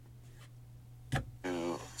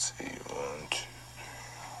let's see, 1, 2,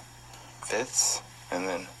 3, 4, 5, and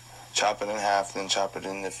then chop it in half, then chop it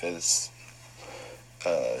into fifths,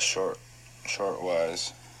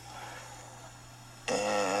 short-wise.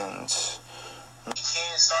 And he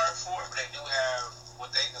can start for it, but they do have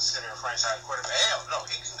what they consider a franchise quarterback. Hell, no,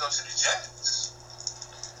 he can go to the Jets.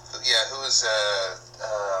 Yeah, who is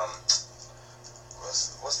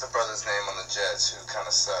what's the brother's name on the Jets who kind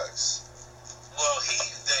of sucks? Well,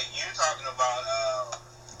 you're talking about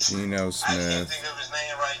Geno Smith. I can't think of his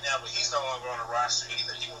name right now, but he's no longer on the roster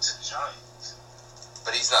either. He went to the Giants.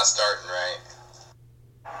 But he's not starting, right?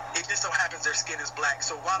 It just so happens their skin is black,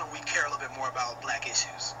 so why don't we care a little bit more about black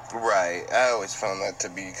issues? Right. I always found that to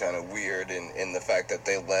be kind of weird in the fact that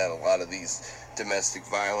they let a lot of these domestic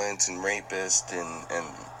violence and rapists and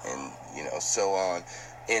so on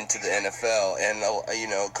into the NFL. And,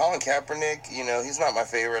 Colin Kaepernick, he's not my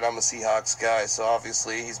favorite. I'm a Seahawks guy, so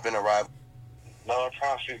obviously he's been a rival.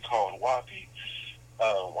 Non-profit called WAPI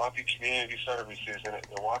Community Services, and the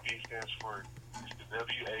WAPI stands for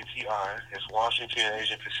WATI. It's Washington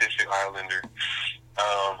Asian Pacific Islander,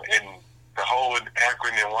 and the whole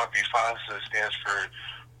acronym WAPI FASA stands for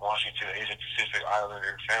Washington Asian Pacific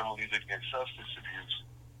Islander Families Against Substance Abuse.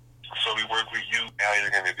 So we work with you how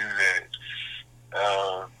you're going to do that.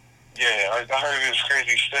 I heard this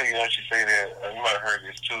crazy study that you say that you might have heard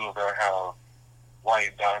this too about how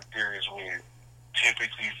white doctors would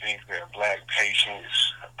typically think that black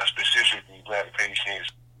patients, specifically black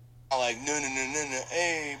patients, like no,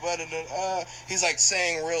 hey, he's like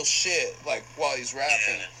saying real shit like while he's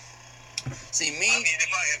rapping. Yeah. See me. I mean,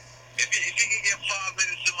 if he can get 5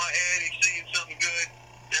 minutes in my head, he's saying something good,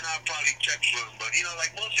 then I'll probably check for him. But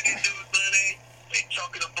like most of these dudes, man, they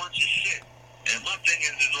talking a bunch of shit. And my thing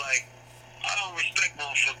is like, I don't respect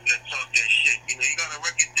motherfuckers that talk that shit. You got a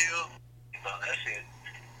record deal? That's it.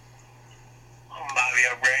 Bobby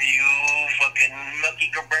Abreu, fucking Melky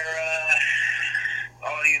Cabrera,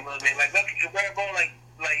 all these little men. Like Melky Cabrera, bro, like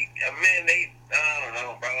man, I don't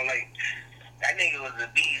know, bro. Like, that nigga was a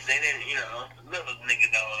beast. They didn't, little nigga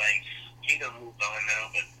though, like, he done moved on now,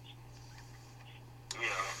 but,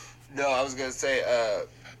 No, I was gonna say,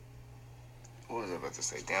 what was I about to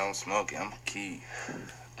say? Damn, smoking. I'm key.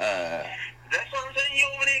 that's what I'm saying. You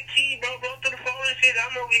over there, key, bro. Go through the phone and shit.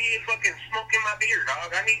 I'm over here fucking smoking my beer,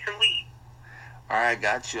 dog. I need some weed. All right,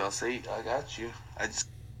 got you. I got you. But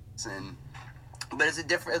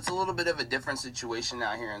it's a little bit of a different situation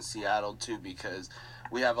out here in Seattle too, because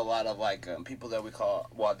we have a lot of people that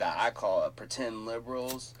I call pretend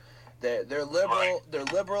liberals. They're liberal. Right. They're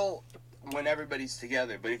liberal when everybody's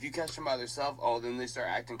together, but if you catch them by themselves, then they start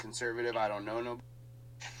acting conservative. I don't know no.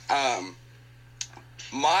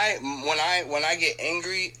 When I get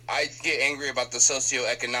angry about the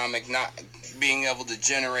socioeconomic not being able to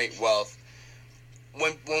generate wealth.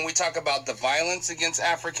 When we talk about the violence against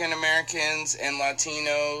African Americans and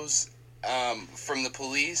Latinos from the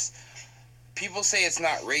police, people say it's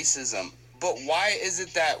not racism. But why is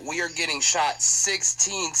it that we are getting shot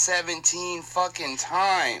 16, 17 fucking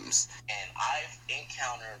times? And I've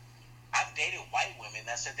dated white women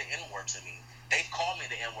that said the N-word to me. They called me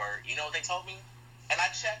the N-word. You know what they told me? And I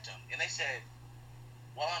checked them. And they said,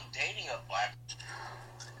 well, I'm dating a black...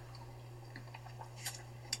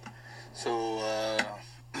 So,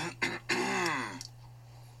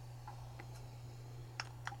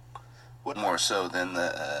 more so than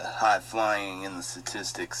the high flying and the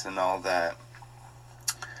statistics and all that.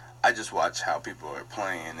 I just watch how people are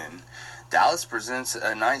playing, and Dallas presents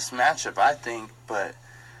a nice matchup, I think, but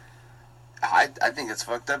I think it's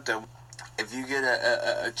fucked up that if you get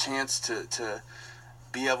a chance to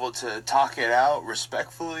be able to talk it out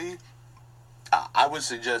respectfully, I would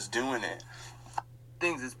suggest doing it.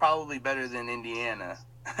 Things is probably better than Indiana.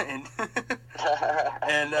 and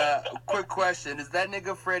quick question, is that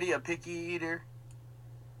nigga Freddie a picky eater?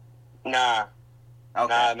 Nah.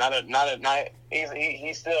 Okay. Nah,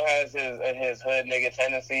 he still has his hood nigga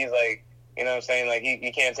tendencies, like, you know what I'm saying? Like,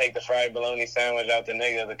 he can't take the fried bologna sandwich out the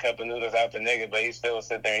nigga, the cup of noodles out the nigga, but he still will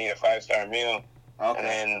sit there and eat a 5-star meal. Okay.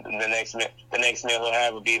 And then the next meal he'll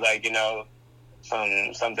have would be like,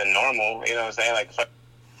 something normal, you know what I'm saying? Like,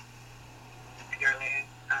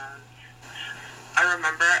 I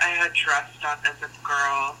remember I had dressed up as a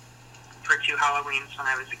girl for 2 Halloweens when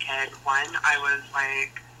I was a kid. One, I was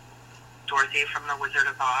like Dorothy from The Wizard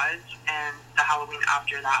of Oz, and the Halloween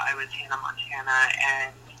after that, I was Hannah Montana,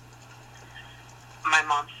 and my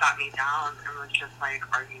mom sat me down and was just like,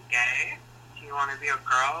 are you gay? Do you want to be a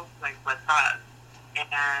girl? Like, what's up?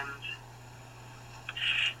 And,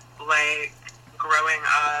 like, growing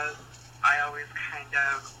up, I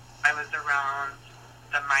was around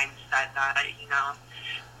the mindset that,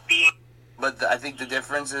 being. But I think the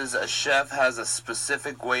difference is a chef has a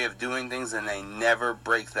specific way of doing things, and they never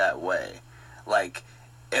break that way. Like,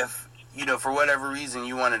 if, you know, for whatever reason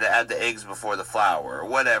you wanted to add the eggs before the flour or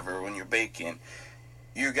whatever when you're baking,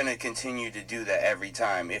 you're going to continue to do that every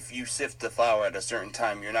time. If you sift the flour at a certain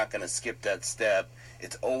time, you're not going to skip that step.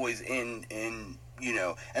 It's always in, you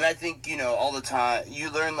know. And I think, you know, all the time, you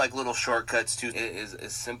learn, like, little shortcuts, too. It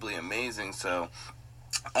is simply amazing. So,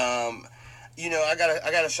 you know, I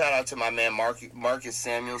got a shout out to my man, Marcus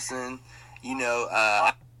Samuelson. You know,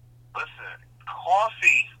 Listen,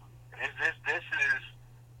 coffee, this is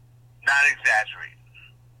not exaggerating.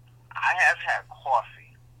 I have had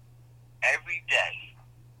coffee every day,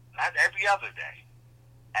 not every other day,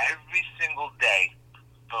 every single day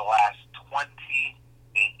for the last 28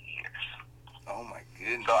 years. oh my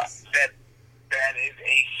goodness. So that is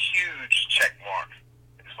a huge check mark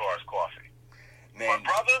as far as coffee. Man, My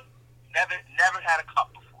brother never had a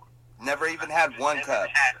cup before. never even had one cup.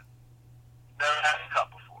 Never had a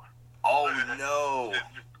cup before. Oh no.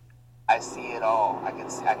 I see it all. I can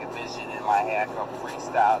vision it in my head. I can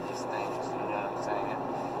freestyle these things, you know what I'm saying?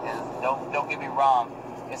 And don't get me wrong,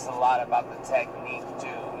 it's a lot about the technique too,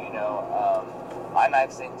 you know. My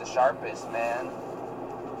knives ain't the sharpest, man.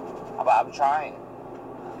 I'm trying.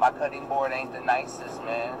 My cutting board ain't the nicest,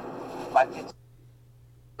 man. My kitchen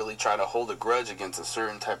really try to hold a grudge against a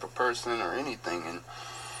certain type of person or anything. And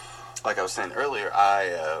like I was saying earlier,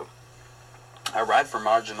 I ride for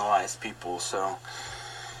marginalized people, so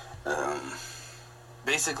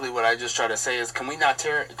basically what I just try to say is, can we not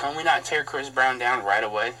tear Chris Brown down right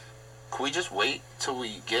away? Can we just wait till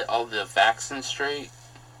we get all the facts in straight?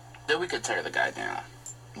 Then we could tear the guy down.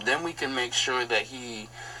 Then we can make sure that he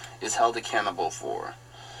is held accountable for.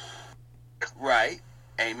 Right.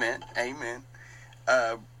 Amen.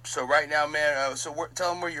 So right now, man,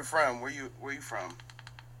 tell them where you're from. Where you from?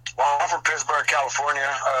 Well, I'm from Pittsburgh, California,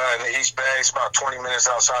 in the East Bay. It's about 20 minutes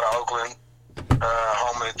outside of Oakland.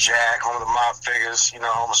 Home of the Jack, home of the Mob Figures, you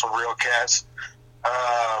know, home of some real cats.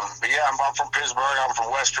 But yeah, I'm from Pittsburgh. I'm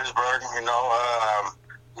from West Pittsburgh, you know,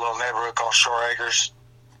 a little neighborhood called Shore Acres.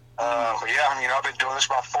 But yeah, you know, I've been doing this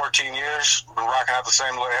about 14 years. Been rocking out the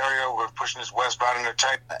same little area. We're pushing this westbound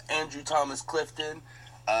entertainment. Andrew Thomas Clifton.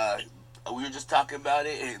 We were just talking about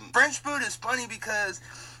it. And French food is funny because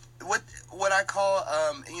what I call,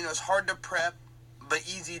 you know, it's hard to prep, but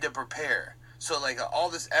easy to prepare. So, like, all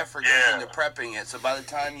this effort goes into prepping it. So by the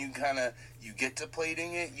time you get to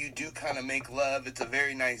plating it, you do kind of make love. It's a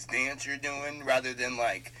very nice dance you're doing, rather than,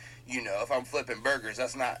 like, you know, if I'm flipping burgers,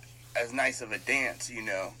 that's not as nice of a dance, you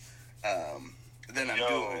know, than I'm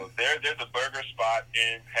doing. There's a burger spot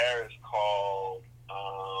in Paris called,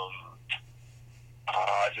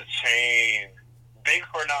 it's a chain, Big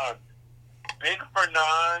Fernand. Big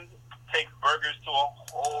Fernand takes burgers to a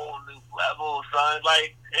whole new level, son.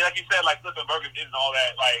 Like you said, like, flipping burgers isn't all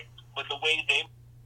that, like, but the way they